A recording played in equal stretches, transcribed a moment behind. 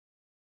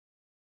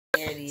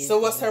So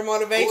what's her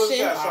motivation? Who is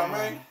that,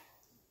 Charmaine?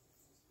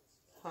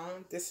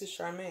 This is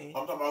Charmaine.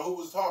 I'm talking about who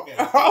was talking.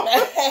 I'm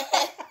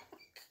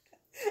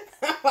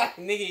like,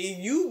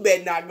 nigga, you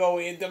better not go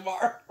in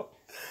tomorrow.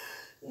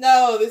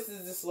 No, this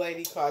is this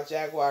lady called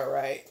Jaguar,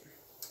 right?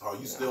 Oh,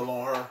 you still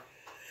on her?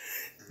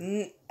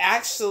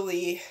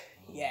 Actually,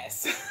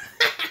 yes.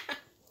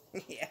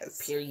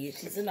 Yes. Period.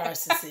 She's a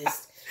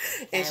narcissist.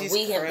 and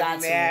we have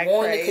got to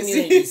warn the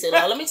community. So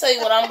now, let me tell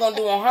you what I'm going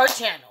to do on her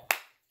channel.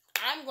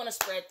 I'm going to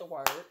spread the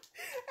word.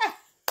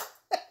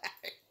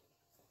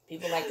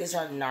 People like this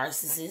are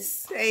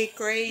narcissists. They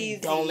crazy.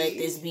 Don't let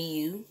this be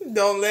you.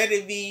 Don't let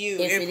it be you.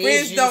 If and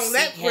friends don't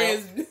let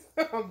friends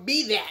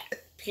be that.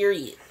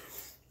 Period.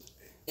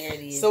 There it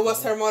is. So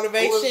what's her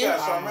motivation? Who is that,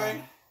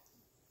 Charmaine?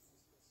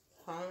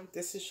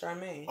 This is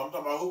Charmaine. I'm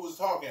talking about who was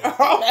talking.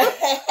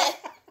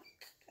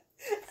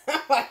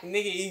 I'm like,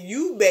 nigga,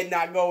 you better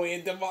not go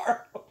in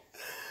tomorrow.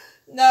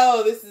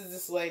 No, this is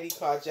this lady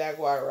called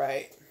Jaguar,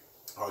 right?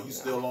 Oh, you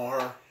still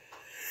on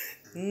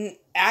her?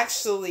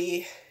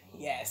 Actually,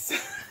 yes.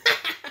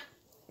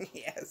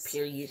 Yes.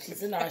 Period.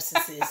 She's a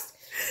narcissist.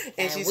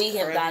 and we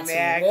have got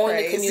to warn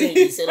the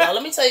community. So now,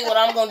 let me tell you what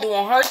I'm going to do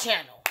on her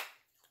channel.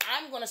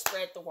 I'm going to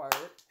spread the word.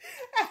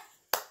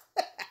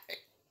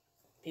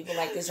 People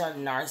like this are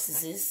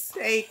narcissists.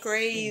 They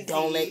crazy.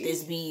 Don't let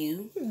this be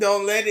you.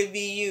 Don't let it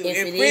be you.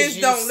 If and friends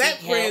don't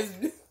let friends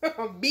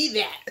be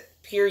that.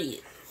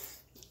 Period.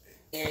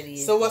 There it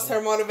is. So what's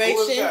her motivation?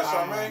 Who is that,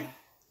 Charmaine?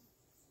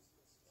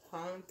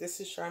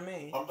 This is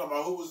Charmaine. I'm talking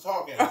about who was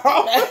talking.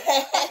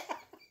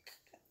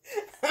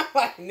 I'm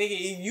like,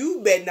 nigga,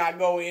 you better not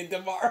go in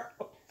tomorrow.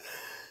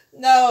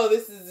 No,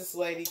 this is this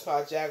lady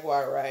called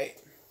Jaguar, right?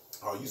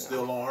 Oh, you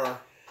still on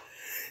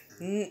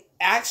her?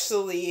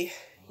 Actually,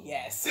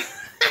 yes.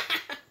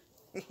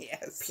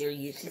 Yes.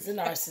 Period. She's a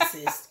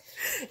narcissist.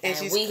 and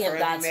we have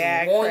got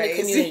to warn the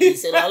community.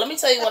 So now, let me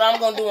tell you what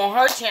I'm going to do on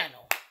her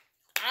channel.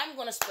 I'm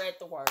going to spread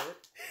the word.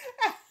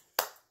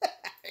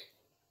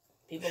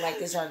 People like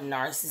this are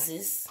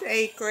narcissists.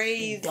 They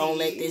crazy. Don't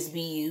let this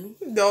be you.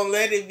 Don't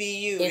let it be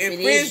you. If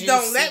and friends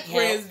don't let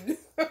friends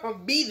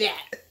be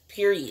that.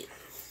 Period.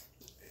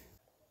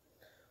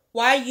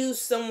 Why use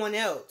someone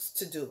else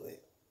to do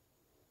it?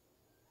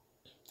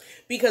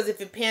 Because if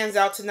it pans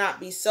out to not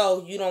be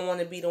so, you don't want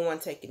to be the one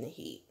taking the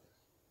heat.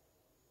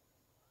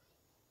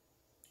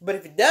 But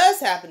if it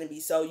does happen to be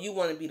so, you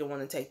want to be the one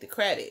to take the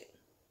credit.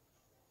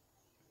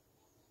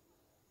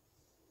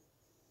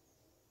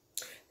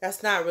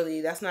 That's not really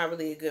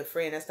a good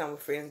friend. That's not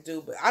what friends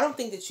do. But I don't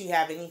think that you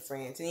have any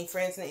friends in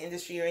the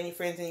industry or any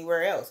friends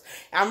anywhere else.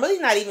 And I'm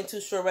really not even too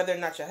sure whether or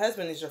not your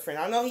husband is your friend.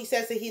 I know he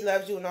says that he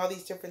loves you and all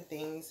these different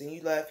things and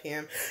you love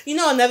him. You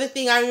know, another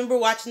thing, I remember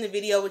watching the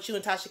video with you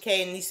and Tasha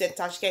K, and he said,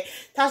 Tasha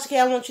K,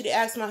 I want you to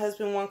ask my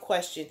husband one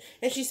question.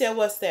 And she said,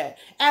 what's that?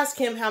 Ask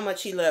him how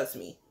much he loves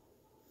me.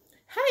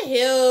 How the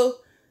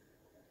hell?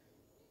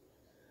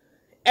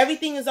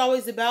 Everything is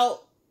always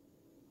about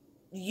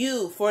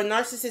you. For a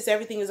narcissist,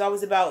 everything is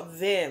always about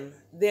them.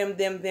 Them.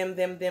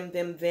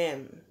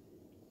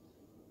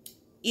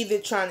 Either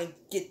trying to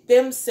get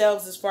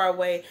themselves as far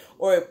away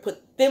or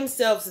put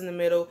themselves in the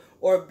middle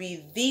or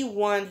be the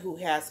one who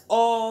has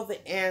all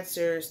the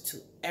answers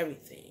to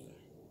everything.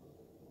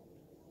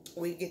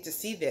 We get to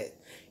see that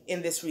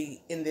in this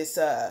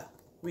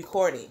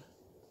recording.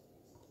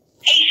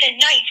 8th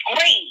and 9th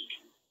grade.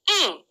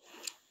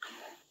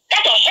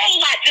 That's a whole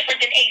lot different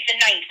than 8th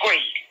and 9th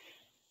grade.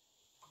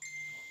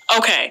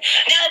 Okay.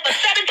 Now, if a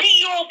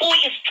 17-year-old boy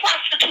is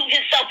prostitute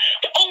himself,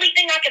 the only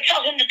thing I can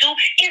tell him to do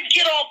is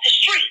get off the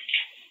streets.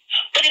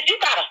 But if you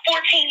got a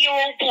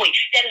 14-year-old boy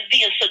that is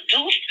being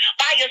seduced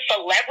by a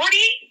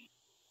celebrity,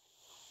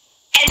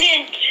 and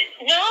then,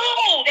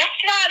 no,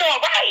 that's not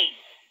all right.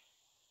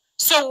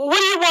 So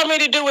what do you want me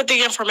to do with the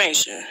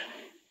information?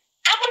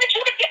 I wanted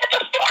you to give it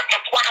the store.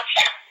 That's why I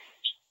said,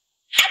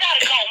 I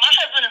gotta go. My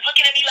husband is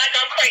looking at me like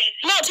I'm crazy.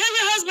 No, tell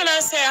your husband I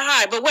said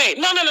hi. But wait,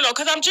 no,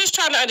 because I'm just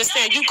trying to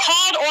understand. You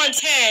called on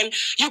 10.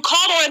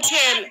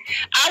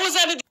 I was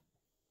at a...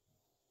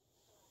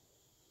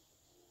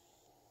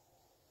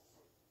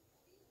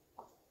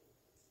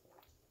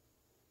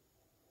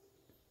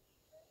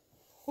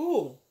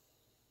 Who?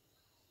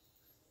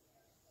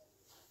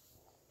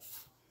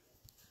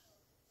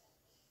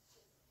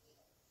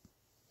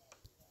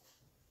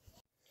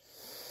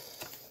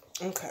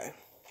 Okay.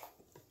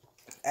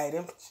 Hey,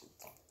 them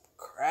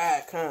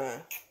crack, huh?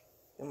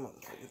 Them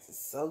motherfuckers is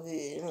so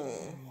good,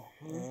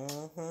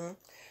 huh?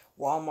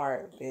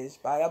 Walmart, bitch.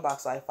 Buy a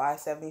box like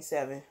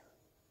 $5.77.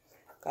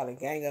 Got a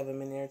gang of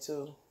them in there,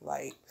 too.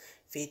 Like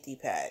 50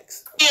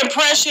 packs. The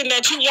impression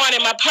that you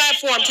wanted my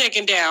platform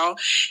taken down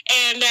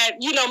and that,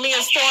 me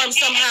and Storm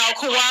somehow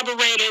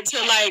corroborated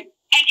to,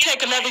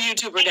 take another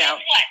YouTuber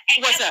down.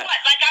 What's up?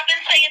 Like I've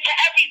been saying to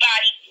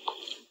everybody,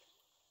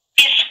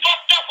 it's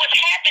fucked up what's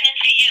happening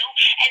to you,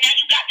 and now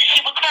you got this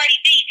shit with Cardi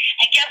B,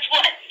 and guess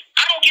what?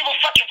 I don't give a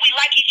fuck if we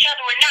like each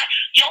other or not.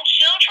 Your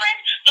children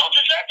don't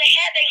deserve to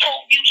have their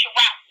whole future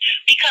out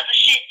because of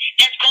shit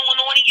that's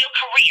going on in your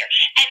career.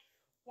 And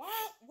why?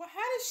 Well,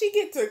 how did she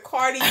get to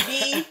Cardi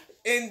B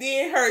and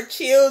then and her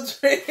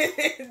children.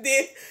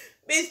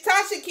 Bitch,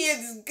 Tasha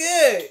kids is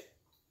good.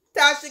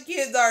 Tasha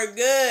kids are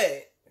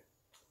good.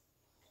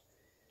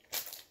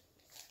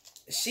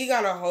 She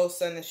got a whole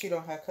son that she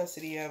don't have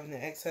custody of, and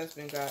the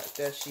ex-husband got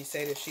that she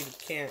say that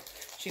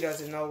she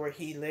doesn't know where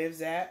he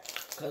lives at.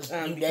 Because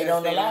they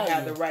don't allow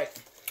have the right.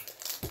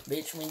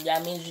 Bitch, when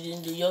that means you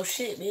didn't do your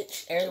shit,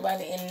 bitch.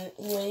 Everybody, and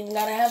you ain't even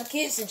gotta have a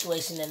kid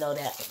situation to know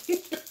that.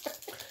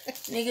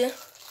 Nigga.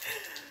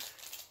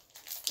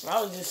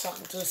 I was just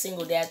talking to a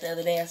single dad the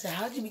other day. I said,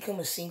 how'd you become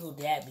a single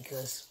dad?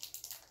 Because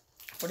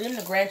for them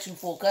to grant you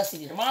full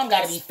custody, the mom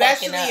gotta be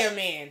fucking up. Especially a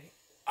man.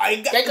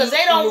 Because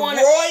they don't want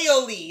to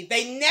royally.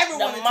 They never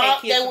want to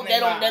take kids from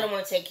their mom. They don't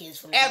want to take kids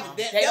from their mom.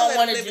 They don't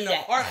want to live do in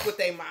that. the park with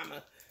their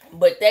mama.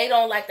 But they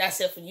don't like that. I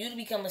said, for you to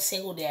become a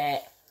single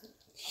dad,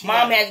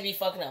 mom has to be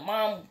fucking up.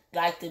 Mom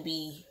like to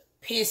be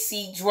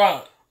pissy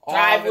drunk.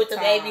 Drive with the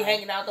baby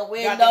hanging out the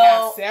window. Got to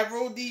have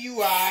several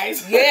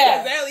DUIs.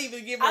 Yeah. They'll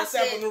even give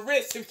herself on the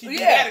wrist if she do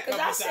that a couple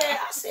times.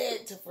 I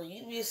said for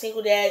you to be a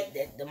single dad,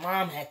 that the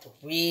mom had to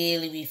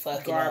really be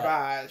fucking garbage.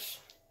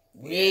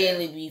 Up.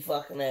 Really be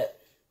fucking up.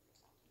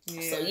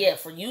 Yeah. So yeah,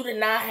 for you to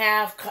not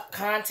have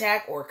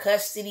contact or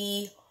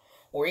custody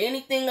or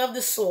anything of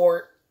the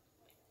sort,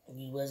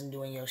 you wasn't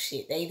doing your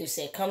shit. They either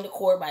said come to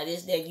court by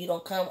this day. If you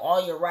don't come,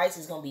 all your rights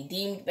is gonna be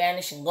deemed,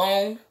 banished, and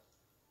gone.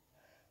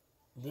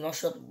 If you don't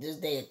show up this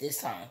day at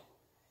this time,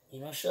 you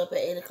don't show up at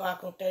 8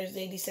 o'clock on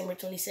Thursday, December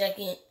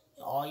 22nd,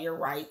 all your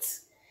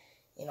rights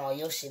and all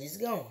your shit is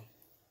gone.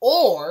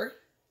 Or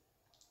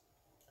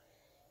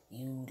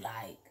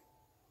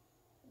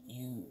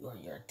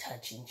you're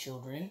touching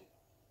children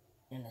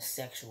in a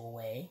sexual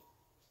way,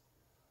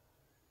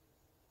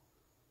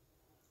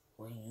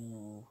 where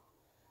you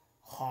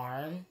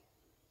harm,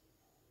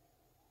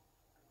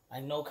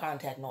 like no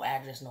contact, no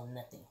address, no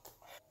nothing.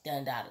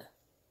 Done data.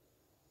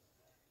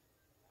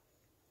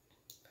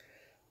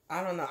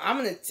 I don't know.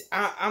 I'm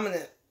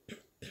gonna.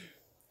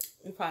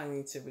 We probably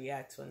need to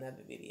react to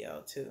another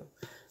video too.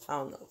 I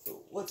don't know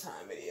what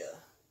time it is.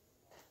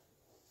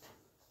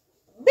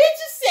 Bitch,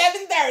 it's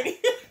 7:30.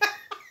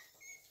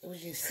 It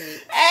was just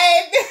 6.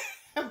 Hey,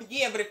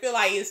 yeah, but it feel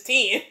like it's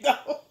 10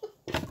 though.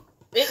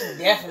 It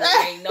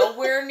definitely ain't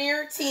nowhere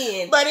near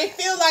 10. But it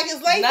feels like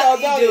it's late though,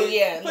 don't it?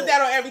 Yeah. Put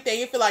that on everything.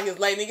 It feel like it's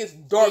late. It gets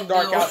dark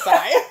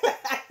outside.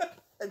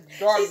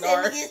 dark.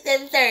 It's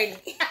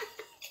 7:30.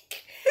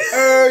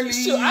 Early.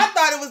 Shoot, I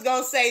thought it was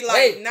gonna say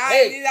like 9.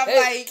 Then I'm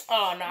like,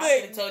 oh no, I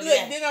could have told you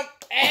that. Then I'm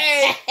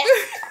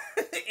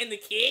in the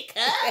kid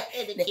cup.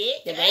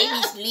 The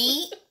baby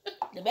sleep.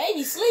 The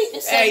baby sleep.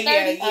 It's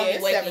 7:30. I'll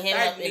be waking him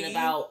up in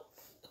about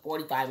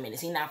 45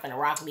 minutes. He's not gonna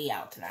rock me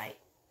out tonight.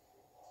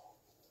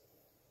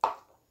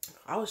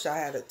 I wish I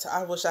had a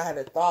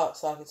thought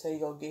so I could tell you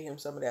go get him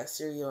some of that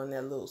cereal and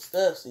that little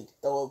stuff so you can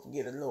throw up and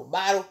get a little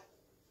bottle.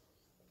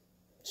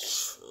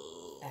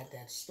 At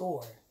that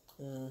store.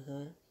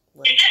 Mm-hmm.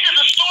 If this is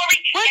a story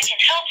that can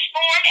help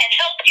Storm and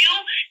help you,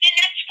 then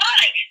that's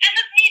fine. This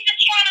is me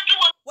just trying to do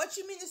a... What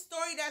you mean the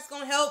story that's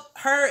going to help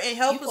her and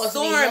help the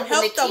Storm,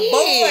 help the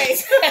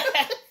boys?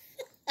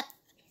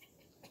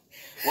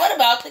 What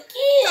about the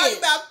kids? Talk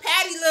about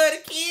Patty love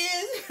the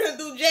kids.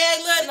 Do Jag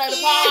love the kids?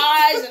 The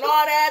pies and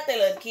all that. They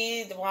love the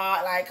kids. The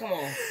pie. Like, come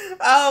on.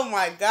 Oh,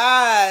 my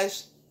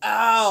gosh.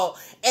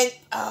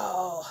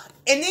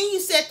 And then you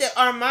said that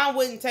Armand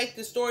wouldn't take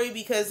the story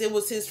because it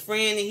was his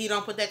friend and he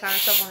don't put that kind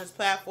of stuff on his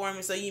platform,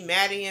 and so you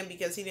mad at him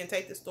because he didn't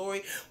take the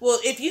story. Well,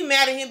 if you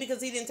mad at him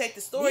because he didn't take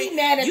the story, you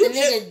mad at the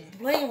nigga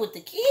playing with the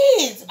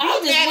kids.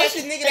 You mad at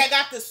the nigga that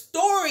got the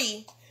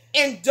story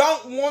and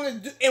don't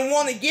want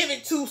to give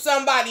it to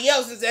somebody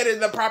else instead of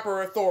the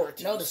proper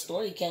authority. No, the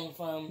story came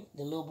from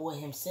the little boy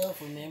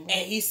himself, remember?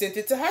 And he sent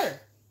it to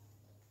her.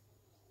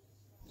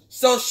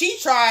 So she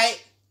tried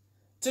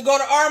to go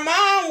to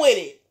Armand with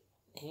it.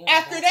 Yeah,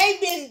 after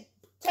they've been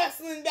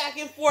tussling back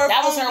and forth.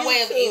 That was her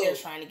way of either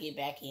trying to get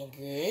back in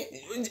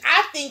good.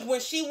 I think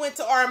when she went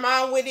to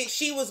Armand with it,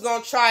 she was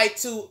going to try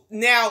to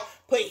now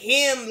put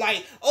him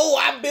like, oh,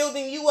 I'm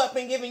building you up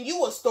and giving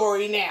you a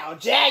story now.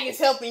 Jag is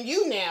helping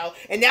you now.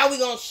 And now we're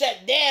going to shut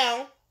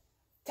down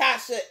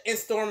Tasha and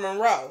Storm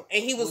Monroe.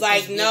 And he was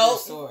like, no.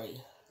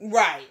 Story.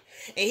 Right.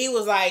 And he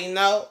was like,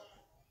 no.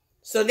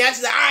 So now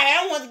she's like, all right,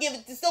 I don't want to give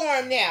it to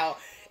Storm now.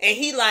 And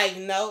he like,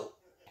 no.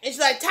 And she's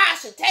like,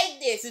 Tasha, take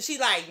this. And she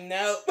like,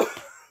 no.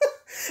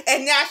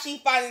 And now she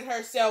finding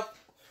herself.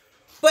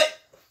 But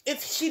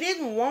if she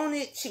didn't want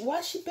it, why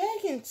is she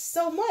begging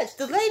so much?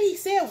 The lady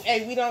said,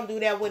 hey, we don't do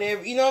that,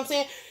 whatever. You know what I'm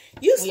saying?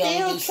 You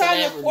still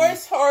trying to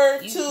force her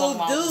to do.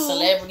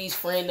 Celebrity's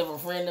friend of a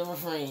friend of a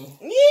friend.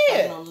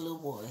 Yeah. On the little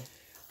boy.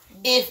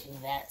 If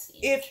that's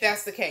it. If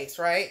that's the case,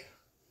 right?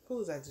 Who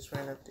was that just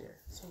ran up there?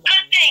 Good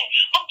thing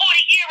before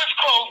the year is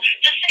closed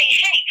to say,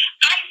 hey,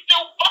 I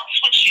still fucks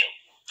with you.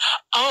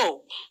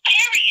 Oh.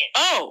 Period.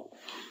 Oh.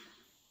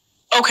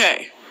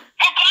 Okay.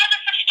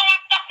 Regardless if Storm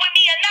fuck with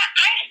me or not,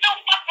 I still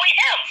fuck with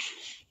him.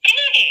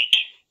 Big.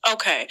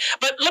 Okay.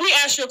 But let me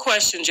ask you a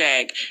question,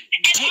 Jag.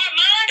 And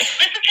Armand,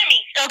 listen to me.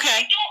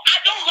 Okay. I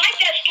don't like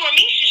that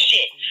Stormisha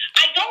shit.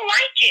 I don't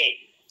like it.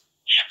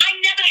 I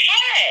never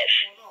have.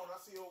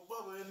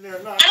 I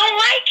don't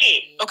like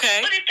it. Okay.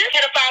 But if this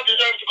pedophile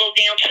deserves to go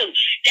down too,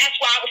 that's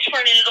why I was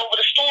turning it over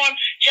to Storm,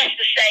 just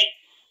to say,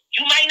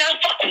 you might not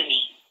fuck with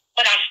me,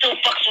 but I still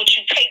fucks with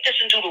you. Take this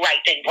and do the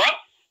right thing, bro.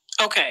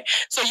 Okay,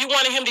 so you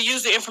wanted him to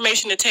use the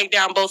information to take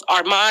down both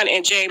Armand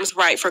and James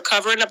Wright for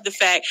covering up the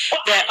fact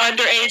that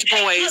underage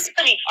boys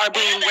are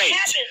being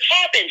raped.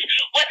 Happens.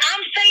 What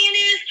I'm saying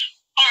is,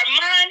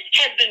 Armand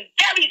has been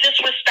very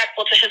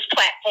disrespectful to his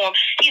platform.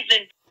 He's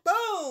been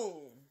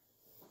Boom.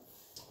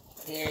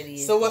 There it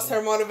is. So what's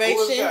her motivation?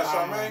 Who was that,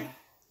 Charmaine?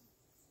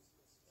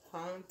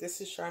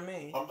 This is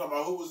Charmaine. I'm talking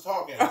about who was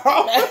talking. I'm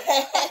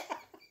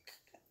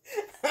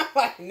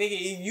like,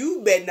 nigga,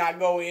 you better not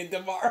go in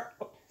tomorrow.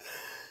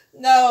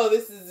 No,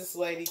 this is this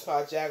lady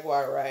called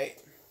Jaguar, right?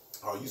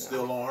 Oh, you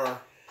still on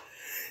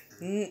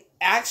her?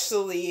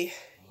 Actually,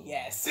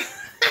 yes.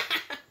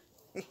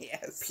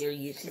 Yes.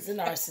 Period. She's a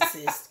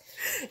narcissist.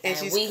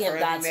 and we have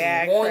got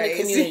to warn the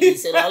community.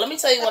 So now let me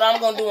tell you what I'm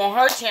going to do on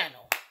her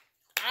channel.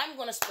 I'm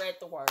going to spread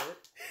the word.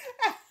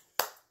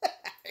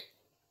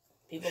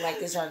 People like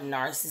this are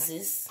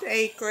narcissists.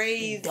 They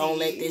crazy. Don't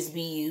let this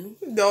be you.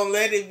 Don't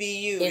let it be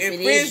you.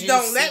 If friends you,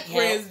 don't let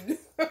friends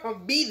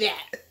be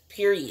that.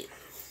 Period.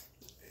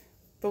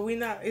 But we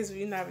not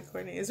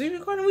recording. Is we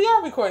recording? We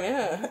are recording,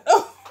 huh?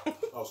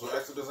 Oh, so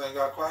Exodus ain't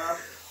got class?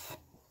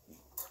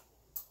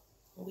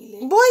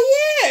 Boy,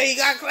 yeah, he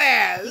got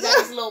class. He got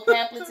his little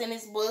pamphlets in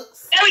his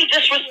books. very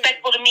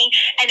disrespectful to me.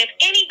 And if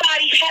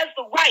anybody has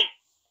the right,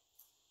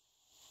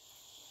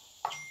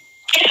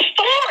 it's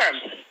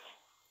Storm.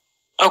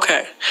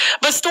 Okay,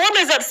 but Storm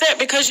is upset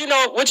because you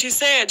know what you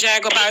said,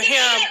 Jag, about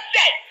him.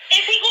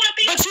 Is he gonna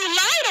be? But you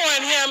lied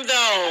on him,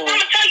 though. I'm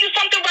gonna tell you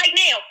something right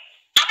now.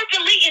 I'm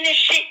deleting this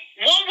shit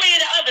one way or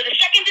the other. The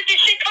second that this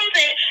shit comes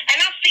in and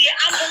I see it,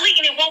 I'm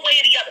deleting it one way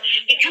or the other.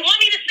 If you want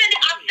me to send it,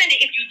 I'll send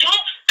it. If you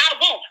don't, I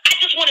won't. I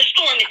just want a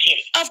Storm to get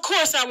it. Of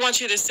course I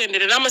want you to send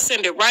it, and I'm going to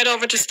send it right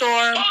over to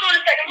Storm. Hold on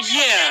a second.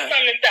 Yeah.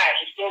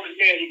 Storm is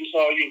mad. He can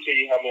call you and tell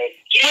you how much.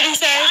 Yeah, What'd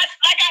he say?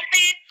 Like I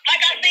said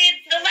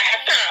the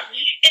last time.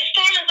 If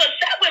Storm is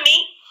upset with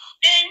me,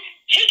 then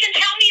he can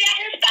tell me that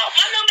himself.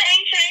 My number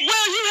ain't changed.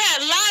 Well, you had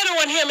lied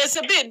on him. It's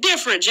a bit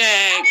different, Jag.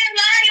 I didn't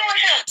lie on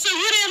him. So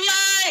you didn't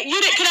lie. You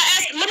didn't. Can I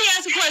ask? Let me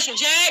ask a question,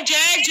 Jag.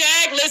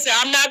 Listen,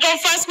 I'm not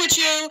gonna fuss with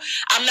you.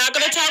 I'm not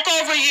gonna talk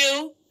over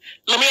you.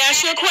 Let me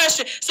ask you a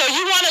question. So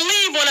you want to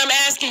leave when I'm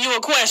asking you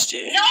a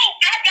question? No,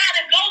 I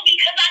gotta go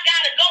because I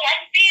gotta go.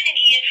 I'm standing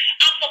here.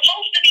 I'm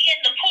supposed to be in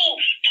the pool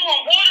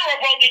doing water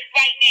aerobics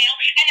right now,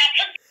 and I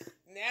took.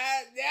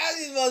 Now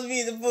she's supposed to be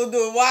in the pool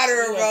doing water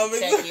aerobics.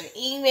 Checking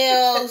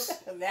emails.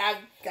 Now I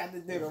got to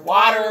do the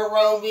water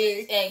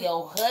aerobics. And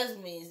your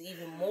husband is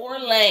even more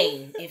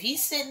lame. If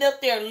he's sitting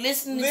up there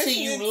listening to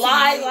you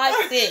lie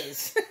like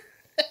this.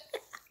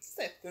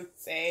 Said the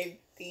same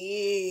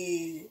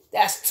thing.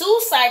 That's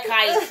 2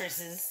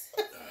 psychiatrists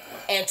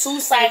and 2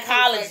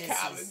 psychologists.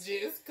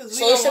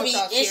 So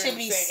it should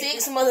be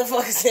 6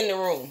 motherfuckers in the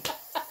room.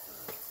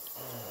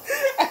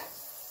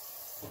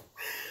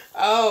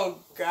 Oh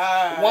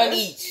God. 1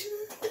 each.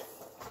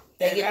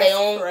 They get their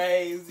own.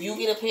 Crazy. You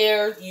get a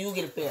pair. You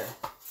get a pair.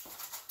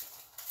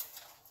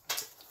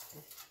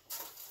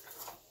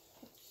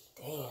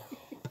 Damn.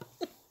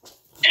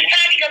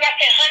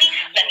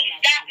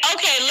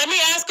 Okay, let me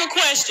ask a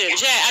question,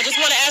 Jag. I just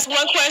want to ask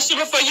one question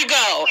before you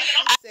go.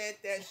 Said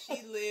that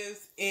she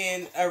lives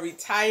in a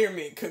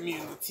retirement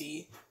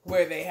community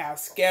where they have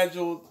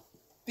scheduled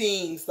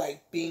things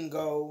like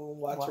bingo and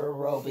water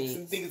aerobics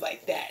and things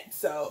like that.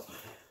 So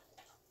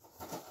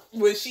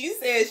when she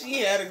said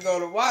she had to go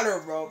to water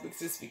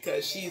aerobics, it's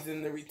because she's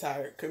in the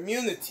retired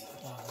community.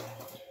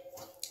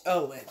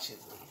 Allegedly.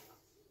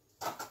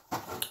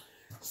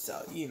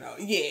 So,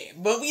 yeah.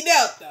 But we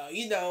don't, though.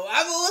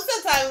 I mean,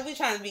 sometimes we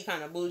trying to be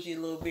kind of bougie a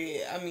little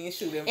bit. I mean,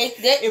 shoot, if we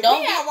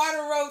had water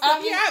aerobics,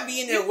 I'd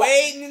be in there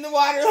wading in the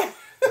water.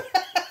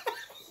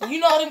 You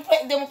know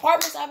them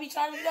apartments I be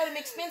trying to do, them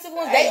expensive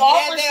ones. They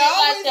offer shit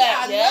like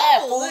that.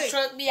 Yeah, food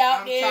truck be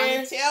out there. I'm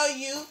trying to tell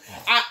you.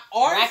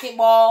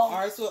 Racquetball.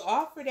 Ours will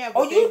offer that,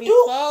 but they be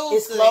do? closed.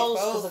 It's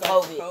closed because of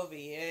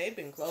COVID. Yeah, they've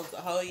been closed the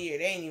whole year.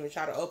 They ain't even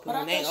try to open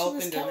when they ain't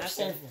opened or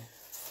nothing.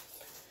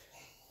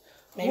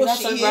 Maybe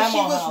that's her grandma's she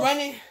was house.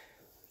 running.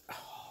 Oh,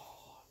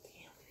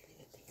 damn, we didn't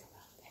even think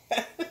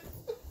about that.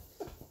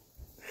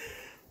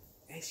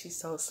 And she's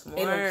so smart.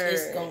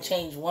 It's gonna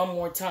change one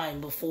more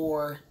time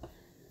before.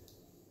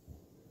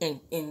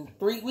 In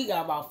 3, we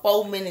got about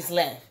 4 minutes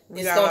left.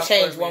 It's gonna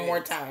change one more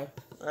time.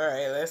 All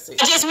right, let's see.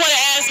 I just want to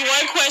ask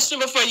one question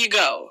before you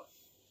go.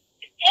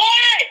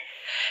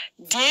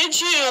 What? Did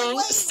you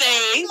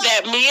say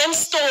that me and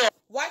Storm?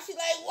 Why she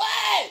like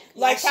what?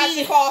 Like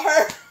Tasha called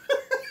her.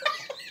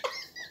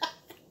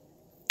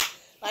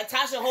 Like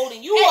Tasha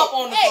holding you up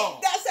on the phone.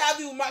 That's how I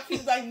be with my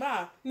kids. Like,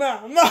 Ma.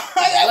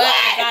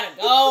 I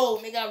gotta go,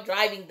 nigga. I'm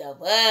driving the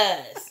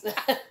bus.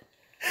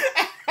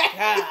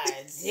 God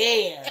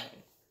damn.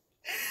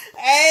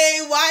 Hey,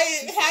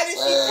 how did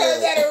she turn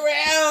that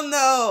around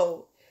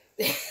though?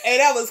 Hey,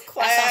 that was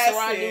classic. That's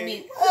how Saran do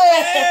me.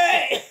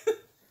 Hey.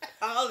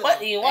 What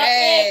do you want?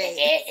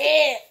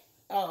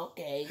 Oh,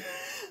 okay.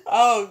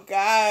 Oh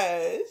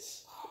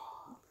gosh.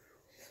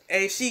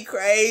 And she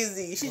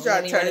crazy. She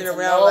tried to turn it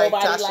Nobody around like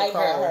Tasha like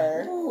called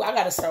her. her. Ooh, I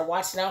gotta start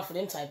watching out for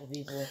them type of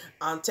people.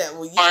 I'm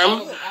telling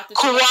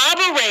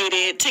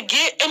corroborated to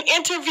get an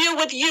interview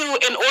with you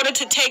in order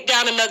to take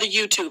down another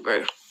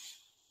YouTuber.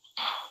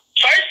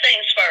 First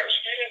things first.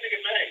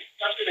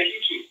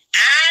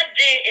 I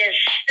didn't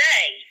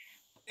say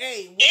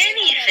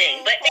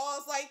anything, but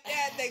calls like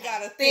that, they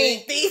gotta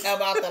think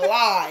about the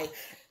lie.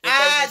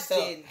 I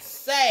didn't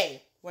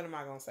say. What am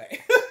I gonna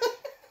say?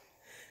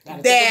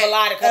 Gotta think of a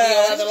lie to cover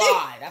your other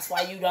lie. That's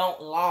why you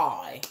don't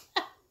lie.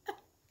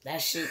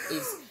 That shit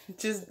is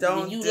just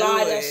don't. When you do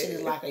lie, it. that shit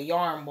is like a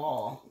yarn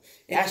ball.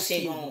 That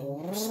shit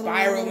gonna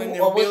spiraling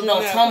or with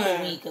no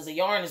tumbleweed, because the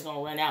yarn is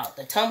gonna run out.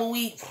 The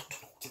tumbleweed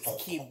just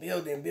keep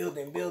building. Boom.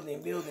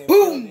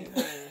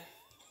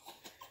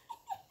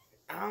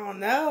 I don't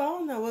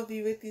know what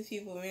be with these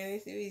people, man.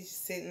 They be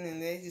just sitting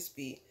and they just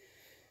be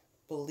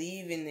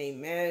believing they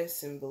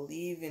mess and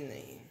believing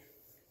they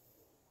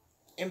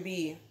and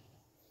be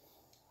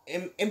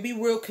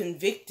real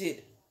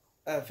convicted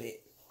of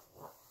it.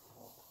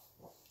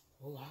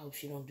 Well, I hope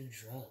she don't do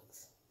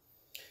drugs.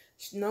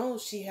 No,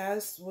 she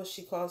has what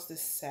she calls the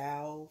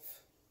salve.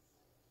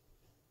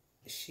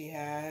 She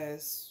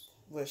has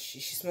what she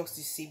smokes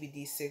these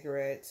CBD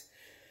cigarettes.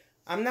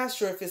 I'm not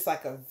sure if it's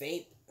like a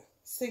vape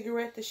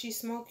cigarette that she's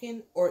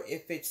smoking or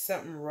if it's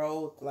something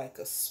rolled like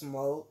a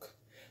smoke.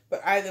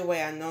 But either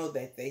way, I know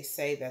that they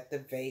say that the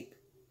vape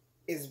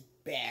is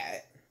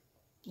bad.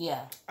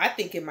 Yeah. I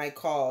think it might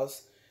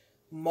cause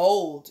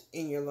mold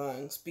in your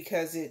lungs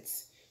because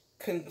it's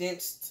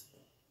condensed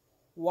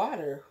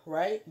water,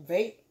 right?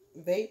 Vape.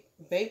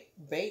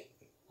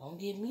 Don't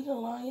give me the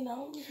line,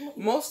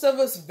 Most of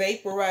us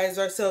vaporize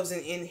ourselves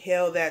and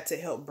inhale that to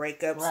help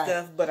break up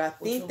stuff, but I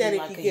think that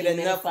if you get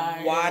enough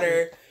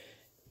water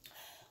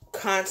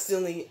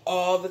constantly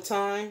all the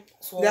time,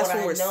 so that's what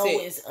when we're I know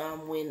sick. is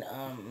when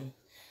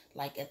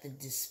like at the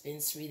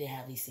dispensary they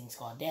have these things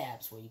called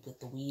dabs where you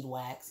put the weed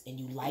wax and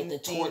you light the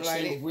torch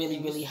thing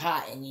really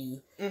hot and you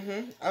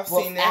I've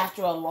seen that.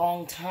 After a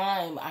long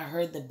time I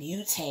heard the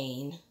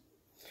butane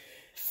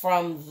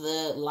from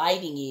the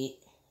lighting it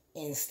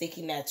and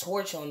sticking that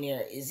torch on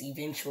there is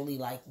eventually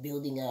like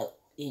building up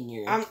in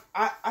your I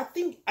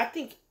think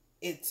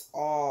it's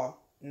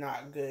all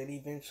not good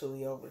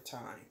eventually over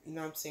time. You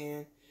know what I'm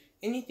saying?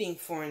 Anything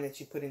foreign that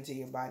you put into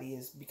your body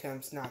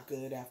becomes not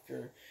good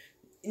after.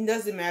 It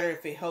doesn't matter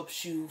if it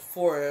helps you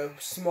for a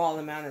small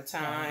amount of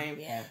time.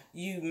 Yeah.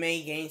 You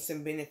may gain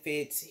some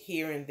benefits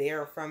here and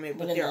there from it,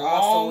 but there the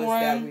also is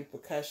run, that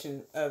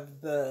repercussion of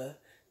the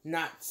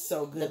not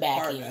so good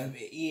part end of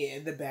it. Yeah,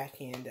 the back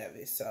end of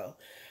it. So,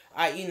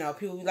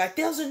 people be like,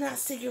 those are not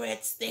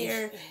cigarettes,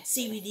 they're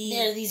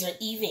CBD. These are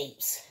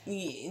e-vapes.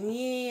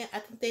 Yeah, I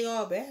think they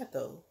all bad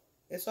though.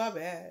 It's all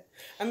bad.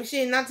 I mean,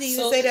 shit, not to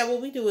even say that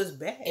what we do is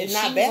bad. It's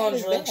not bad.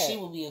 If she was on drugs, she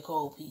would be a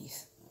cold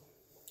piece.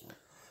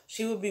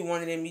 She would be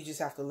one of them you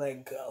just have to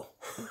let go.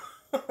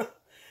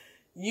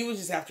 You would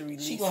just have to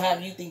release. She gonna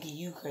have you thinking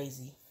you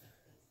crazy.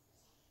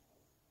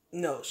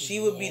 No, she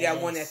would be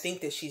that one that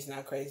think that she's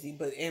not crazy,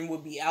 and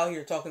would be out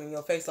here talking in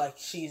your face like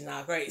she's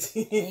not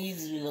crazy. And you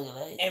just be looking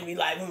like and be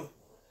like,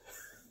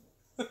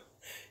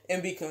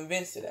 and be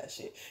convinced of that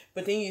shit.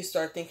 But then you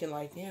start thinking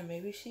like, damn,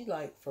 maybe she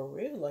like for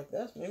real, like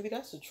maybe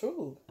that's the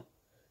truth.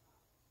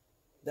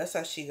 That's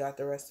how she got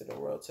the rest of the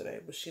world today,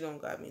 but she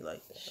don't got me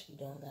like that. She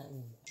don't got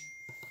me.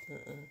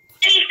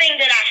 Anything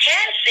that I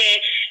have said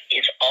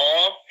is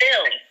all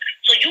filmed.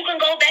 So you can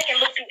go back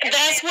and look through.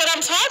 That's what I'm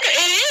talking.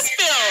 It is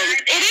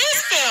filmed. It is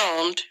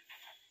filmed.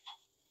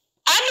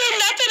 I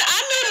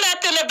knew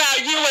nothing about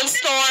you and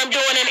Storm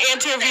doing an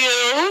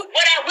interview.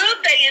 What I will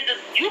say is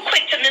you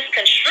quick to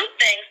misconstrue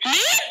things.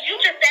 Me? You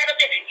just sat up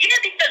there. Yeah,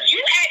 because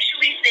you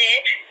actually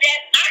said that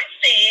I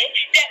said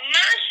that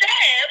my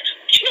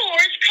salve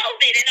cures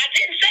COVID, and I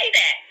didn't say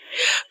that.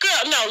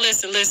 Girl, no,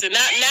 listen.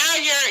 Now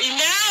you're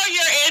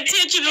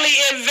intentionally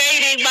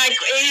evading my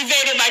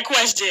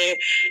question,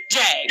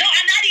 Jay. No,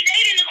 I'm not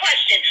evading the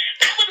question.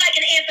 I would like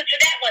an answer to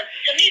that one.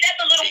 To me, that's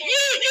a little more.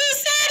 You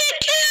said it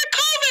cured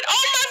COVID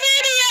on my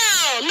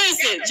video.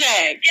 Listen,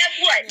 Jay. Guess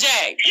what?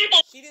 Jay.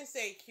 She didn't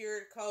say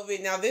cured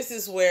COVID. Now this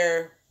is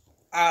where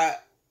I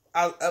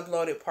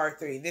uploaded part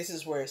 3. This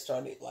is where it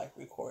started like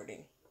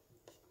recording.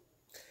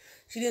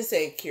 She didn't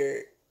say it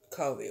cured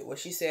COVID. What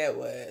she said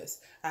was,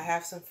 I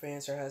have some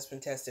friends, her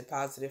husband tested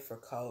positive for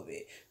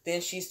COVID. Then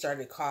she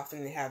started coughing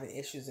and having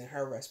issues in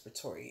her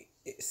respiratory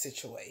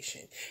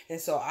situation. And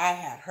so I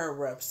had her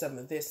rub some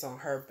of this on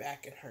her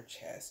back and her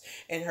chest,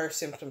 and her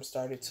symptoms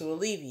started to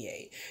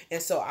alleviate. And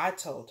so I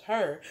told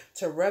her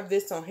to rub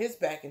this on his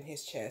back and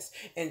his chest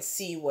and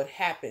see what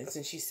happens.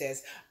 And she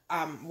says,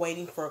 I'm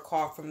waiting for a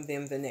call from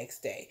them the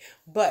next day.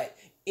 But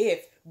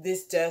if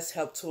this does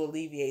help to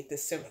alleviate the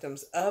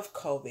symptoms of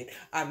COVID,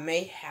 I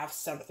may have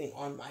something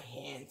on my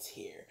hands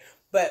here.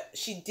 But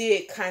she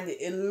did kind of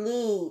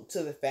allude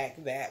to the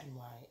fact that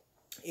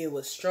it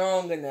was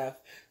strong enough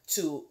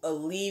to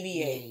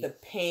alleviate the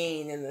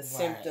pain and the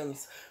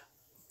symptoms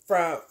for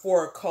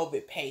a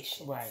COVID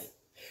patient. Right.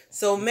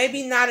 So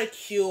maybe not a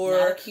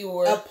cure,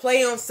 a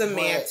play on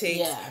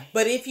semantics.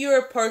 But if you're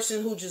a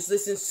person who just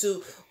listens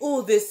to,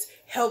 ooh, this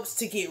helps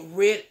to get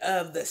rid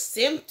of the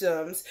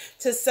symptoms,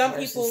 to some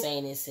people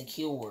saying it's a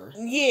cure.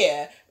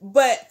 Yeah,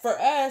 but for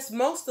us,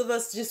 most of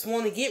us just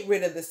want to get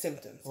rid of the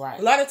symptoms. Right.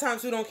 A lot of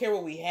times we don't care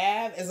what we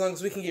have as long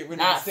as we can get rid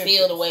of the symptoms. Not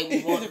feel the way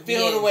we want to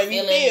feel the way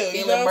we feel.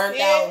 You know burnt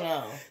out.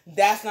 No,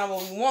 that's not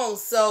what we want.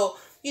 So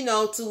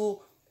to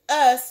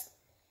us,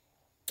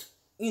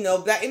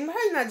 black, and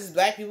probably not just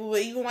black people,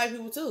 but even white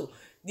people too.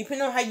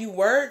 Depending on how you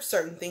word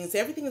certain things,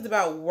 everything is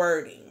about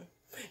wording.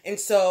 And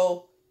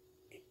so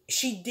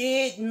she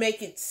did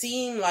make it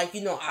seem like,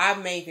 I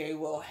may very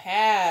well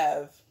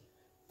have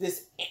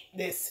this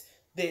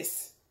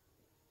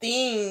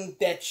thing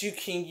that you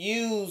can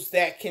use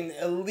that can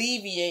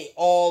alleviate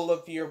all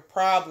of your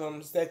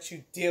problems that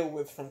you deal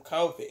with from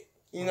COVID,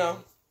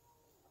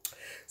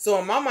 So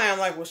in my mind, I'm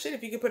like, well, shit,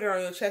 if you can put it on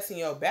your chest and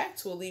your back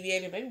to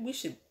alleviate it, maybe we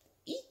should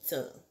eat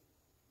some.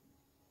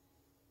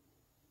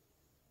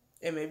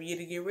 And maybe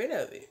it'll get rid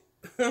of it.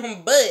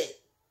 But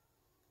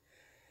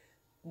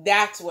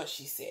that's what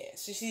she said.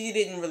 She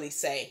didn't really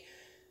say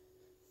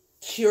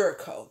cure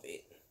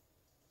COVID.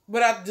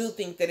 But I do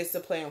think that it's a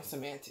play on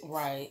semantics.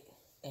 Right.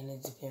 And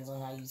it depends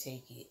on how you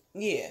take it.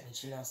 Yeah.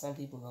 But some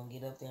people going to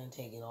get up there and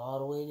take it all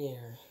the way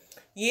there.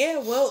 Yeah,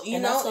 well,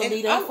 and that's gonna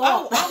be their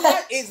fault.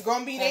 It's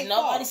going to be their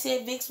fault. Nobody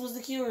said Vicks was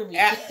the cure. Look,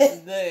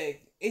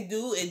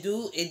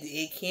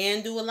 it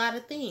can do a lot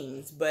of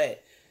things,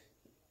 but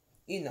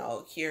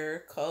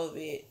cure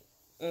COVID,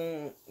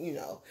 and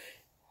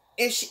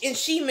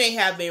she may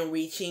have been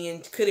reaching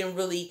and couldn't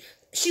really.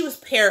 She was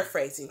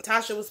paraphrasing.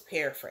 Tasha was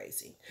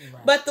paraphrasing,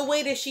 right. But the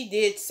way that she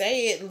did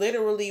say it,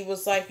 literally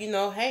was like,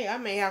 hey, I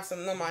may have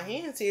something on my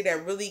hands here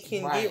that really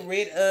can get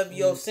rid of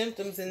your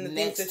symptoms and the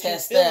things that you're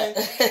feeling.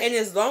 And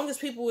as long as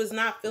people is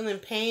not feeling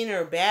pain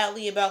or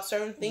badly about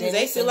certain things, then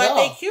they feel like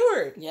they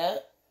cured.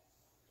 Yep.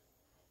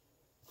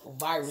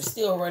 Virus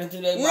still running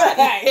through their body.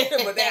 Right.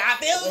 But then I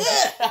feel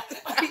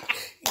good.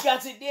 You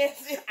got your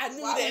dancing. I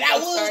knew that I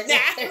was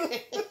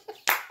now.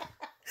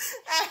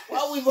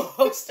 Why we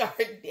both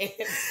started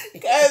dancing?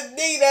 Because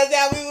nigga, that's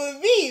how we would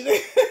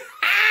be.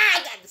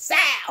 I got the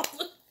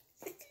sound.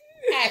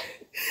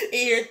 In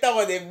here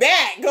throwing it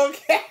back,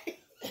 okay?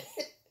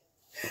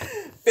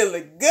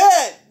 Feeling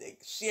good.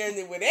 Sharing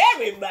it with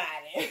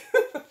everybody.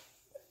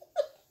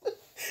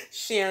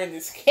 Sharing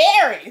is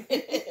caring.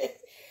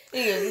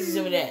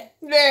 Listen to that.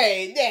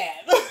 Hey,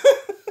 damn.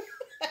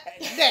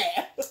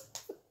 Damn.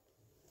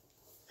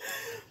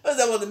 What's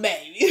up with the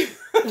baby?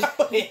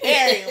 Put it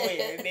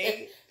everywhere,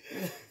 nigga.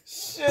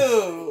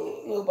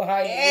 Shoot.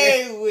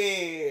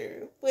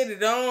 Everywhere. Put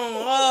it on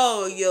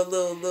all your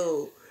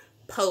little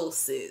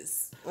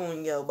poses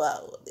on your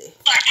body.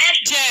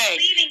 Jay,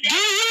 do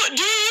you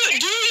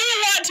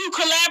want to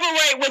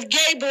collaborate with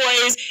gay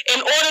boys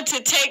in order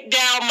to take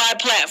down my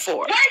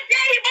platform? What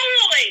gay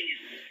boys?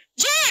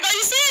 Jag, are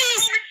you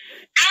serious?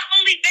 I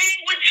only bang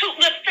with two.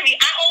 Listen to me.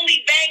 I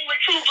only bang with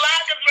two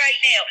bloggers right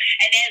now,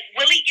 and that's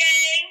Willie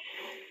Gang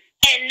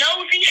and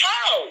Nosy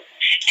Ho.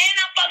 And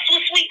I fucks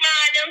with Sweet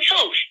Mind them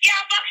too. Yeah,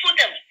 I fucks with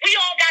them. We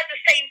all got the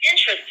same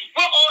interests.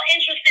 We're all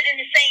interested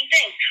in the same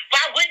things. But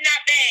I would not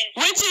bang.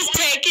 Which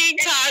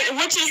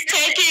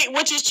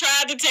is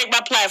trying to take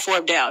my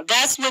platform down.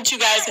 That's what you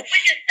guys. Which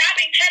is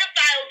stopping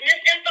pedophiles,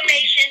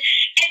 misinformation,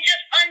 and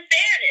just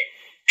unfairness.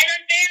 And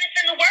unfairness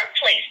in the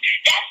workplace.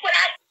 That's what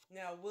I.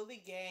 Now,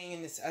 Willie Gang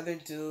and this other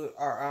dude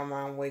are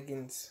Armand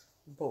Wiggins'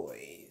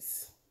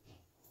 boys.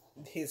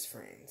 His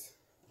friends.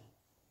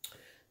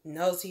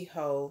 Nosy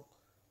Ho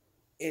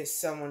is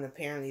someone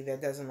apparently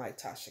that doesn't like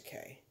Tasha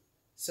K.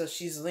 So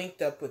she's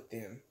linked up with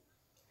them.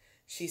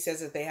 She says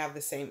that they have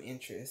the same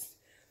interests.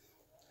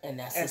 And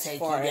that's to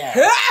take you down.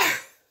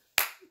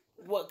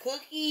 What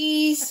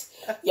cookies?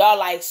 Y'all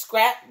like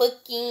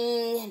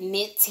scrapbooking,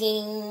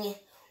 knitting,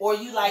 or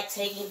you like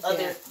taking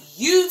other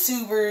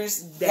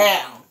YouTubers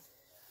down.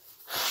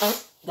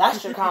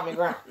 That's your common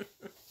ground.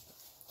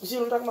 You see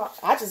what I'm talking about?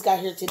 I just got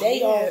here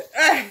today, y'all.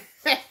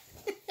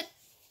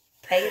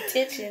 Pay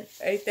attention.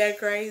 Ain't that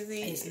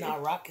crazy? It's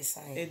not rocket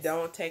science. It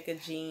don't take a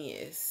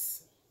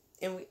genius.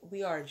 And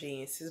we are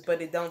geniuses,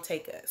 but it don't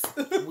take us.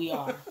 We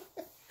are.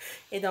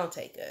 It don't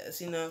take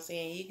us. You know what I'm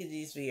saying? You could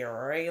just be a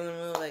regular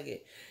motherfucker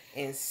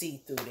and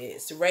see through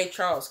this. Ray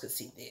Charles could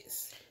see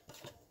this.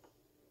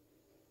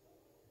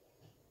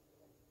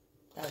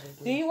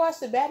 Do you watch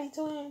the Batty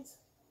Twins?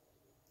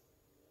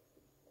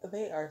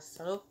 They are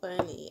so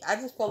funny. I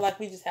just feel like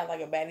we just had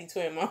like a Batty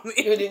Twin moment.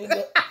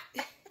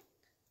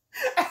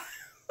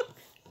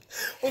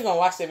 We're gonna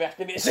watch them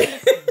after this.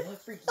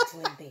 What freaky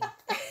twin thing?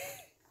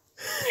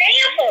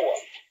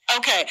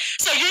 Okay,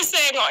 so you're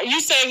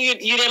saying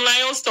you didn't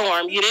lie on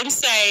Storm. You didn't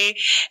say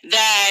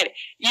that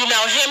him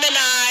and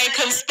I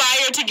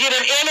conspired to get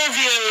an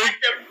interview.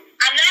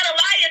 I'm not a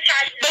liar,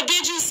 Tasha. But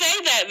did you say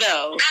that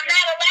though? I'm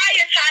not a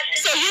liar, Tasha.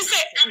 So you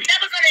said I'm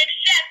never gonna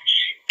accept.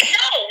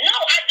 No,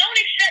 I don't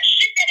accept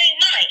shit that ain't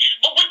mine.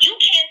 But what you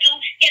can't do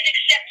is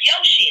accept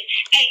your shit.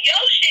 And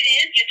your shit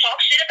is you talk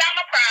shit about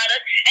my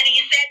product, and then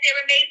you said there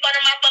and made fun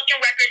of my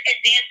fucking record and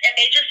danced and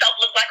made yourself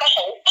look like a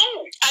whole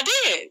fool. I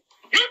did.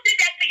 You did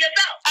that to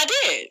yourself. I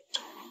did.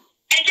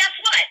 And guess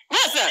what?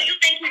 What's up? Do you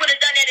think you would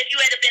have done that if you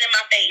had been in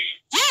my face?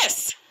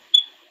 Yes.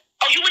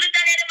 Oh, you would have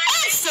done that in my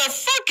face?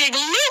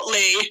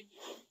 Absolutely.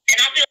 And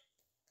I feel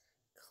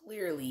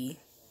Clearly,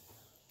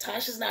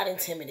 Tasha's not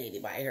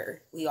intimidated by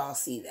her. We all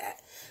see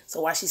that.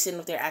 So why she's sitting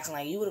up there acting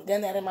like you would have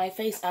done that in my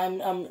face?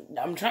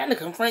 I'm trying to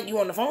confront you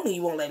on the phone and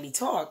you won't let me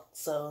talk.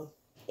 So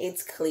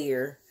it's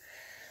clear.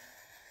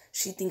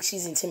 She thinks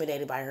she's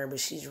intimidated by her, but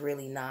she's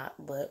really not.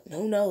 But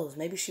who knows?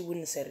 Maybe she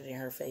wouldn't have said it in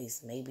her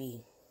face.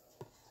 Maybe.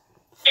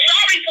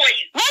 sorry for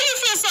you. Why you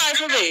feel sorry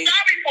for me?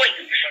 Sorry for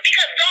you.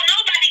 Because don't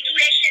nobody do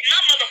that shit in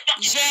my motherfucking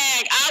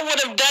Jag, I would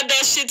have done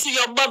that shit to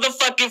your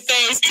motherfucking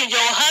face, to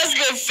your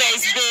husband's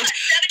face, bitch.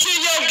 To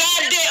your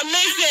goddamn...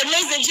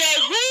 Listen, Jag,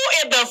 who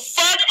in the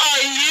fuck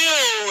are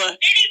you?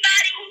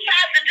 Anybody who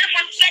tries to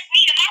disrespect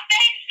me in my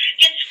face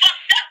gets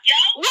fucked up, yo.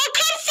 Well,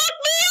 come fuck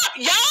me up,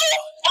 yo.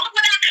 Why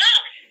would I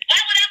come? Why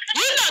would I come?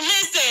 You know,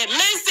 listen,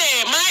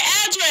 my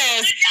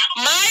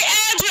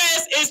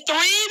address is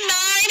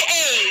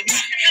 398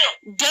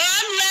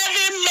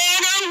 Dunlevin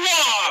Manor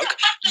Walk.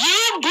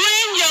 You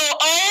bring your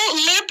old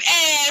lip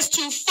ass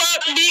to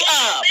fuck me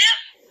up.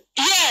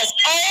 Yes,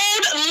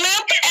 old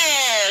lip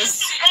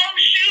ass. Wrong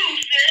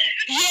shoes, sis.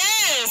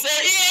 Yes,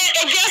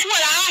 and guess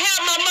what? I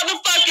have my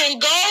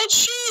motherfucking gold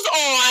shoes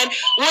on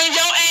when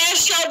your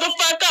ass show the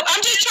fuck up.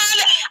 I'm just trying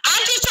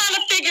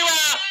to figure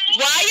out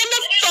why in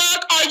the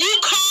fuck are you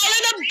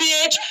calling a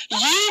bitch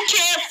you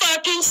can't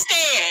fucking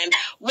stand?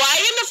 Why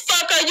in the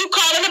fuck are you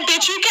calling a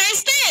bitch you can't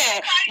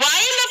stand? Why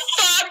in the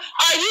fuck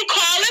are you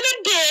calling a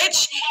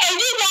bitch and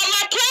you want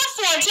my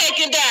platform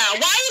taken down?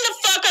 Why in the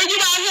fuck are you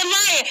out here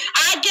lying?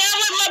 I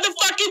guarantee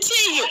motherfucking to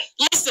you.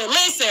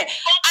 Listen.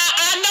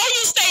 I know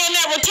you stay in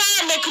that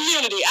retirement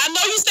community. I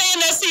know you stay in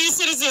that senior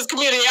citizens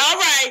community. All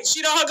right,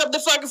 she don't hook up the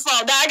fucking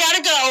phone. Now I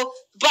gotta go.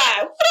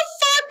 Bye. What the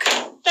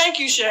fuck? Thank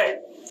you, Shay.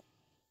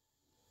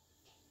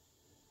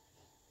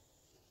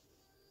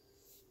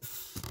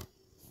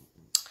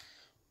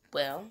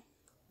 Well,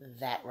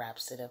 that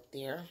wraps it up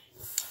there.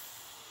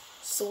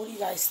 So what do you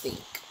guys think?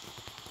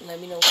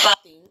 Let me know what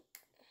you think.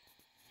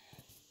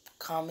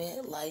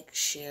 Comment, like,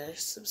 share,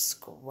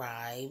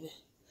 subscribe.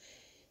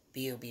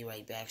 Belle will be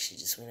right back. She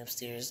just went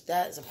upstairs.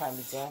 That is a prime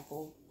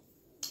example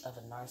of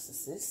a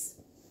narcissist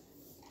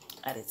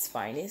at its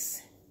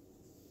finest.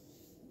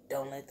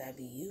 Don't let that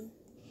be you.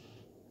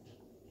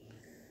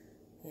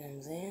 You know what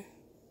I'm saying?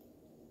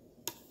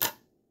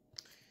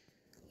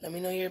 Let me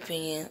know your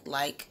opinion.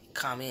 Like,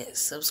 comment,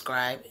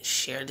 subscribe,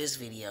 share this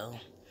video.